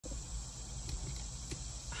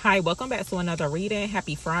Hi, welcome back to another reading.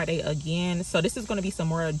 Happy Friday again. So this is going to be some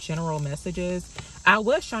more general messages. I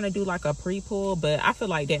was trying to do like a pre-pull, but I feel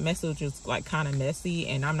like that message is like kind of messy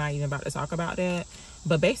and I'm not even about to talk about that.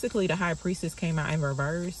 But basically the High Priestess came out in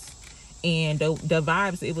reverse, and the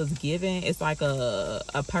vibes it was given, it's like a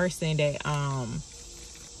person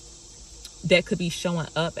that could be showing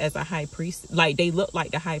up as a high priest. Like they look like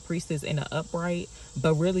the High Priestess in the upright,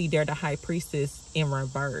 but really they're the High Priestess in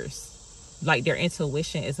reverse. Like their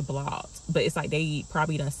intuition is blocked, but it's like they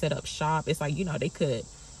probably done set up shop. It's like, you know, they could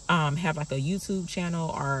have like a YouTube channel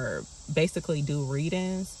or basically do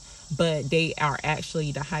readings, but they are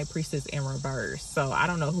actually the High Priestess in reverse. So I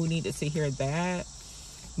don't know who needed to hear that,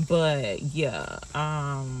 but yeah,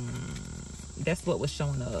 that's what was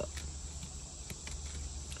showing up.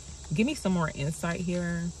 Give me some more insight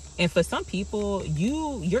here. And for some people,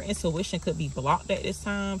 your intuition could be blocked at this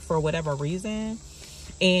time for whatever reason.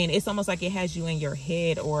 And it's almost like it has you in your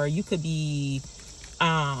head, or you could be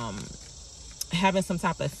having some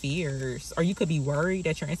type of fears, or you could be worried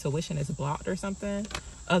that your intuition is blocked or something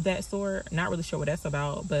of that sort. Not really sure what that's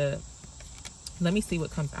about, but let me see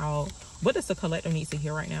what comes out. What does the collector need to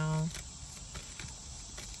hear right now?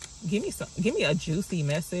 Give me a juicy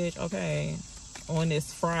message, okay, on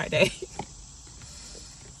this Friday.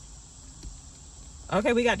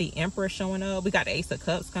 Okay, we got the Emperor showing up. We got the Ace of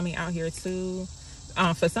Cups coming out here too.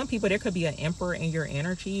 For some people, there could be an Emperor in your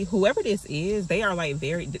energy. Whoever this is, they are like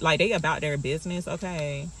they about their business,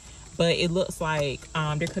 okay? But it looks like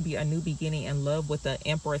there could be a new beginning in love with the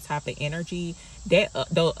Emperor type of energy. That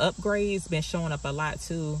those upgrades been showing up a lot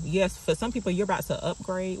too. Yes, for some people, you're about to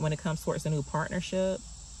upgrade when it comes towards a new partnership.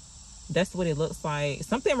 That's what it looks like.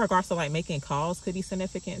 Something in regards to like making calls could be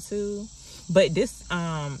significant too. But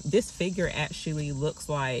this figure actually looks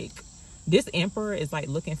like this Emperor is like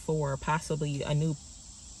looking for possibly a new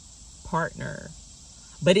partner,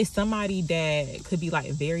 but it's somebody that could be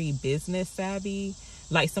like very business savvy,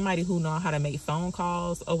 like somebody who know how to make phone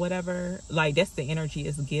calls or whatever. Like that's the energy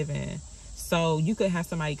it's given. So you could have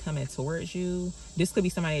somebody coming towards you. This could be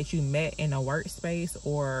somebody that you met in a workspace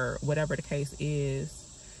or whatever the case is.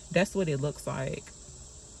 That's what it looks like.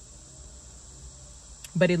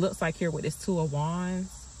 But it looks like here with this Two of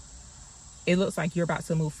Wands, it looks like you're about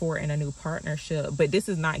to move forward in a new partnership. But this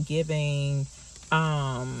is not giving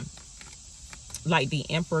like the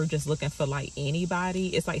Emperor just looking for like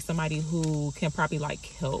anybody. It's like somebody who can probably like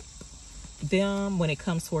help them when it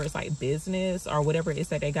comes towards like business or whatever it is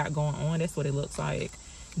that they got going on. That's what it looks like.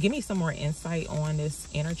 Give me some more insight on this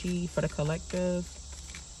energy for the collective.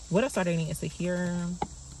 What else are they needing to hear?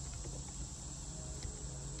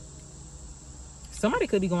 Somebody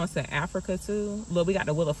could be going to Africa too. Look, we got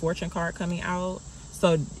the Wheel of Fortune card coming out.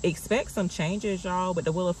 So expect some changes, y'all. With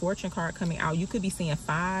the Wheel of Fortune card coming out, you could be seeing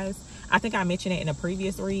fives. I think I mentioned it in a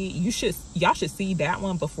previous read. Y'all should see that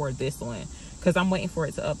one before this one, because I'm waiting for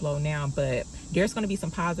it to upload now. But there's going to be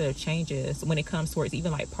some positive changes when it comes towards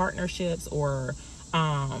even like partnerships, or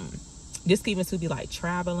this could even to be like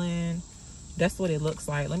traveling. That's what it looks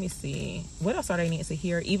like. Let me see. What else are they needing to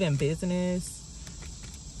hear? Even business.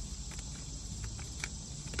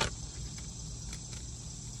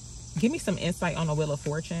 Give me some insight on the Wheel of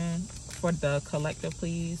Fortune for the collective,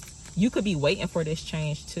 please. You could be waiting for this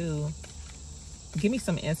change too. Give me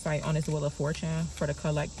some insight on this Wheel of Fortune for the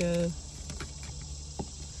collective.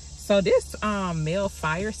 So this male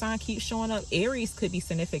fire sign keeps showing up. Aries could be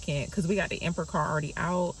significant because we got the Emperor card already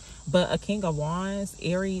out. But a King of Wands,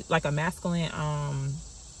 Aries, like a masculine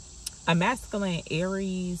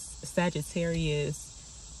Aries,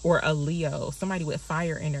 Sagittarius, or a Leo. Somebody with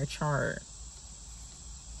fire in their chart.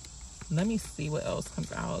 Let me see what else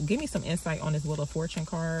comes out. Give me some insight on this Wheel of Fortune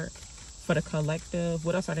card for the collective.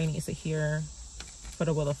 What else are they needing to hear for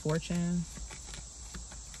the Wheel of Fortune?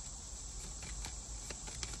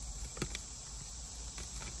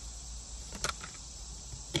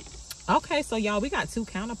 Okay, so y'all, we got two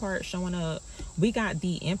counterparts showing up. We got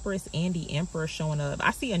the Empress and the Emperor showing up.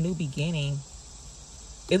 I see a new beginning.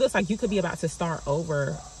 It looks like you could be about to start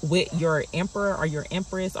over with your Emperor or your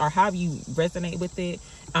Empress, or however you resonate with it.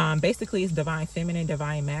 Basically, it's divine feminine,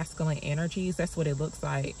 divine masculine energies. That's what it looks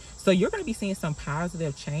like. So you're going to be seeing some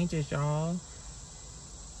positive changes, y'all.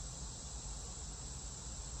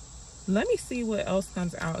 Let me see what else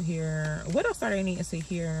comes out here. What else are they needing to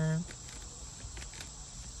hear?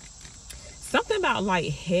 Something about like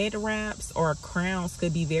head wraps or crowns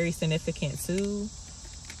could be very significant too.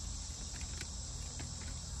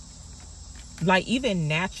 Like even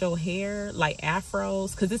natural hair, like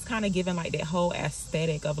afros, because it's kind of giving like that whole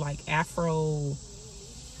aesthetic of like afro.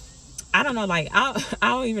 I don't know, like I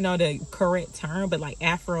don't even know the correct term, but like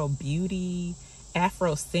afro beauty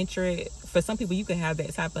Afrocentric. For some people, you can have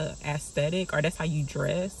that type of aesthetic, or that's how you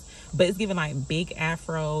dress. But it's giving like big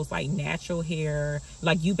afros, like natural hair,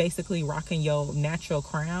 like you basically rocking your natural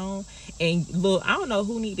crown. And look, I don't know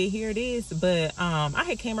who need to hear this, but I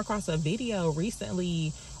had came across a video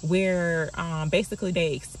recently where basically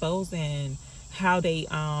they exposing how they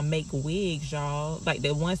make wigs, y'all, like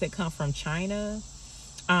the ones that come from China,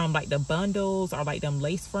 like the bundles or like them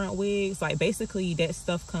lace front wigs. Like basically that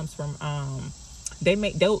stuff comes from they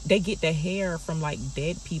get the hair from like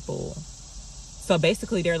dead people. So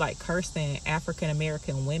basically they're like cursing African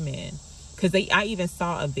American women, because I even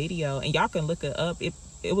saw a video, and y'all can look it up. It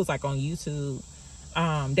was like on YouTube.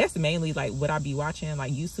 That's mainly like what I be watching,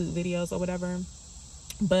 like YouTube videos or whatever.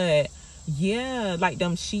 But yeah, like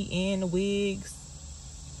them Shein wigs,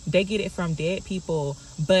 they get it from dead people.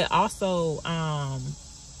 But also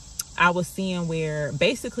I was seeing where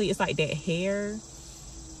basically it's like that hair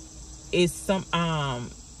is some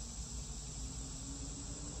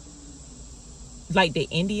like the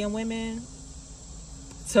Indian women,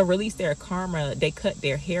 to release their karma, they cut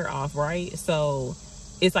their hair off, right? So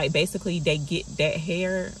it's like basically they get that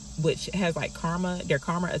hair, which has like their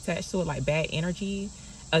karma attached to it, like bad energy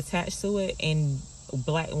attached to it, and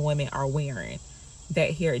black women are wearing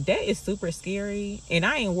that hair. That is super scary. And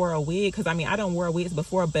I ain't wore a wig, because I mean I don't wear wigs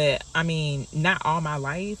before, but I mean not all my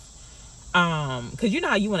life. Because you know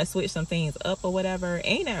how you want to switch some things up or whatever.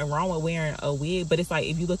 Ain't nothing wrong with wearing a wig, but it's like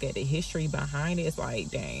if you look at the history behind it, it's like,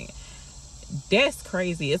 dang, that's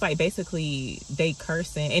crazy. It's like basically they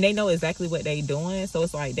cursing, and they know exactly what they doing. So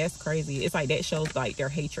it's like, that's crazy. It's like that shows like their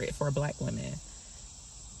hatred for black women.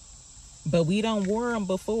 But we don't wear them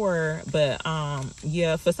before. But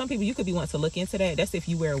yeah, for some people you could be wanting to look into that. That's if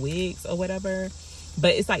you wear wigs or whatever.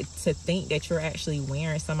 But it's like to think that you're actually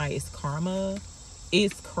wearing somebody's karma,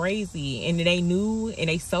 it's crazy. And they knew, and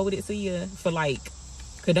they sold it to you for like,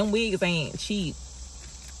 because them wigs ain't cheap.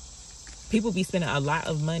 People be spending a lot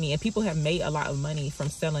of money, and people have made a lot of money from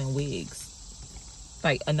selling wigs,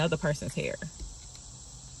 like another person's hair.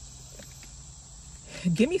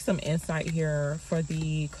 Give me some insight here for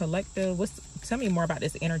the collective. Tell me more about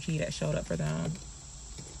this energy that showed up for them.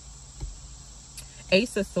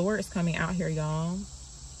 Ace of Swords coming out here, y'all.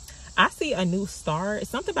 I see a new start.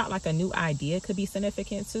 Something about like a new idea could be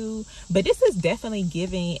significant too. But this is definitely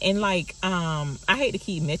giving, and like I hate to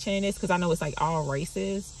keep mentioning this because I know it's like all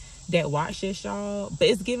races that watch this, y'all, but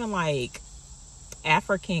it's giving like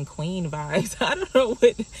African queen vibes.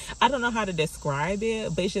 I don't know how to describe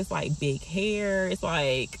it, but it's just like big hair. It's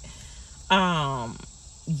like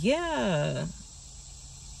yeah,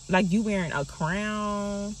 like you wearing a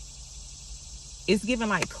crown. It's giving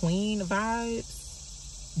like queen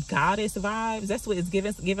vibes, goddess vibes. That's what it's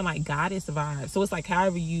giving like goddess vibes. So it's like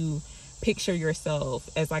however you picture yourself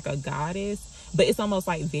as like a goddess, but it's almost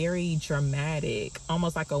like very dramatic,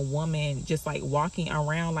 almost like a woman just like walking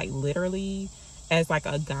around like literally as like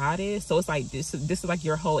a goddess. So it's like this is like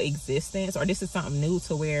your whole existence, or this is something new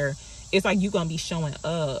to where it's like you're gonna be showing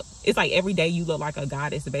up. It's like every day you look like a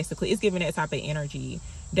goddess, basically. It's giving that type of energy.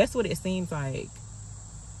 That's what it seems like.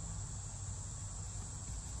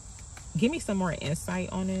 Give me some more insight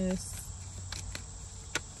on this.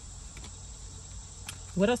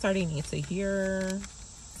 What else are they need to hear?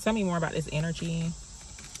 Tell me more about this energy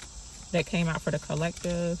that came out for the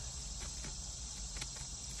collective.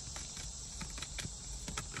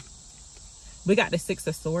 We got the Six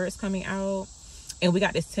of Swords coming out, and we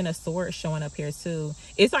got this Ten of Swords showing up here too.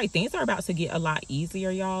 It's like things are about to get a lot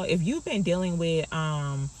easier, y'all. If you've been dealing with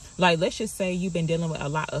like, let's just say you've been dealing with a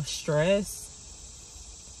lot of stress,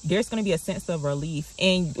 there's going to be a sense of relief.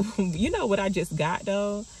 And you know what I just got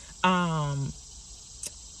though?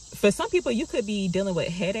 For some people, you could be dealing with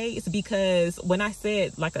headaches, because when I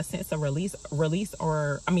said like a sense of relief,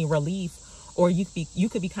 or you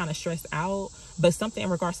could be kind of stressed out, but something in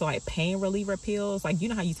regards to like pain reliever pills, like you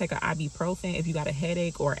know how you take an ibuprofen if you got a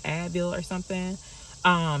headache, or Advil or something.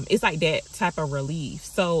 It's like that type of relief.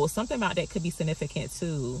 So something about that could be significant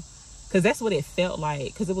too, because that's what it felt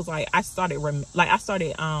like. Because it was like I started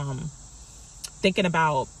thinking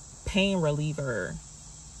about pain reliever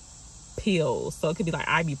pills. So it could be like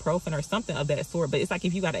ibuprofen or something of that sort. But it's like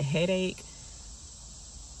if you got a headache,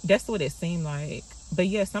 that's what it seemed like. But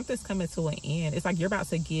yeah, something's coming to an end. It's like you're about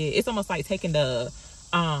to get, it's almost like taking the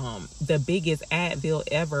biggest Advil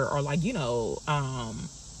ever, or like, you know,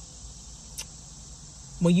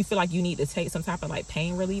 when you feel like you need to take some type of like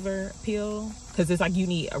pain reliever pill, because it's like you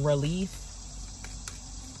need a relief.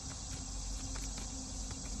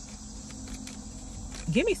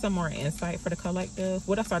 Give me some more insight for the collective.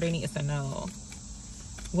 What else are they needing to know?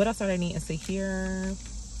 What else are they needing to hear?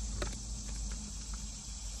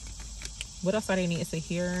 What else are they needing to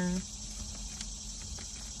hear?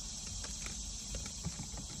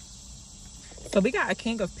 So we got a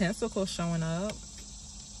King of Pentacles showing up.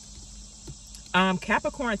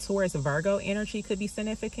 Capricorn, Taurus, Virgo energy could be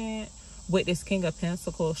significant with this King of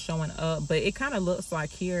Pentacles showing up. But it kind of looks like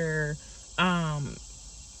here,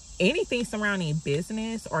 anything surrounding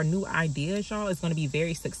business or new ideas, y'all, is going to be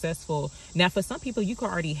very successful. Now, for some people, you could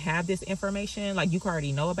already have this information, like you could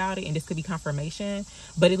already know about it, and this could be confirmation,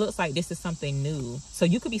 but it looks like this is something new. So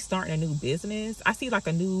you could be starting a new business. I see like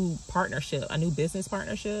a new partnership, a new business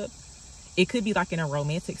partnership. It could be like in a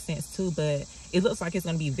romantic sense too, but it looks like it's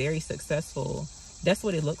going to be very successful. That's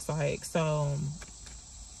what it looks like. So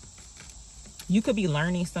you could be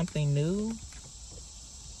learning something new.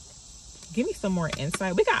 Give me some more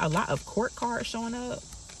insight. We got a lot of court cards showing up.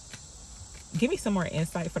 Give me some more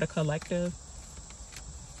insight for the collective.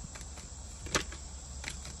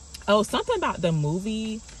 Oh, something about the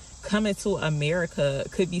movie Coming to America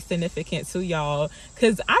could be significant too, y'all.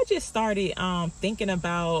 Because I just started thinking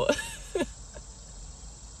about...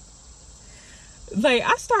 like,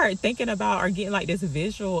 I started thinking about or getting like this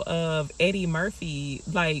visual of Eddie Murphy,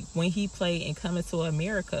 like when he played in Coming to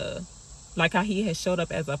America. Like how he had showed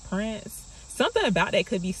up as a prince. Something about that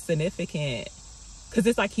could be significant. Because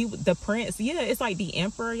it's like the prince, yeah, it's like the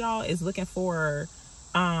emperor, y'all, is looking for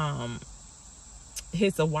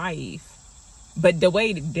his wife. But the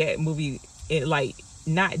way that movie, it like,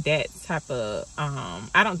 not that type of,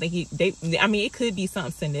 I don't think I mean, it could be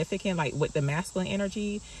something significant, like with the masculine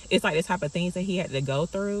energy. It's like the type of things that he had to go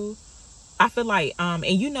through. I feel like, and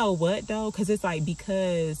you know what though? Because it's like,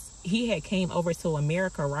 because he had came over to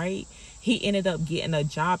America, right? He ended up getting a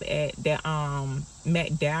job at the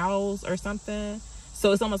McDowell's or something.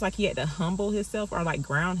 So it's almost like he had to humble himself or like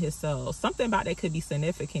ground himself. Something about that could be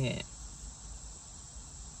significant.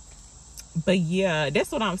 But yeah,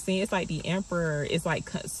 that's what I'm saying. It's like the emperor is like,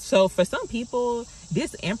 so for some people,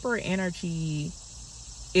 this emperor energy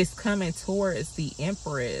is coming towards the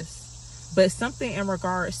empress. But something in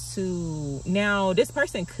regards to, now this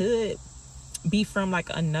person could be from like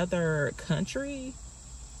another country.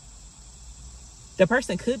 The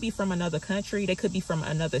person could be from another country. They could be from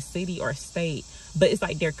another city or state. But it's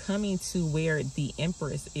like they're coming to where the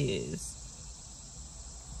empress is.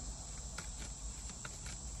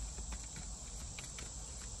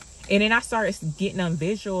 And then I started getting them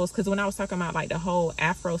visuals, because when I was talking about like the whole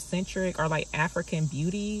Afrocentric or like African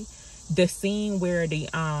beauty, the scene where the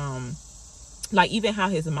like even how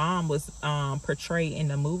his mom was portrayed in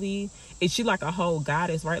the movie, is she like a whole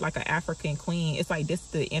goddess, right? Like an African queen. It's like this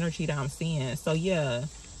the energy that I'm seeing. So yeah.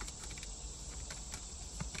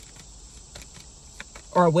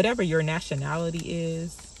 Or whatever your nationality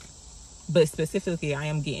is. But specifically I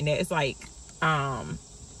am getting that. It's like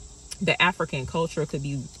the African culture could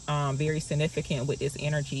be very significant with this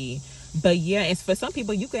energy. But yeah, and for some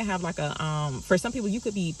people you could have like a for some people you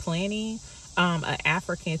could be planning an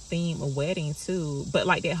African themed wedding too. But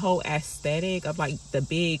like that whole aesthetic of like the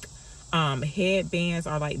big headbands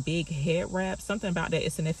or like big head wraps, something about that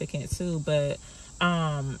is significant too. But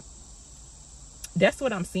that's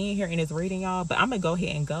what I'm seeing here in this reading, y'all. But I'm gonna go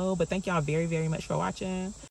ahead and go. But thank y'all very, very much for watching.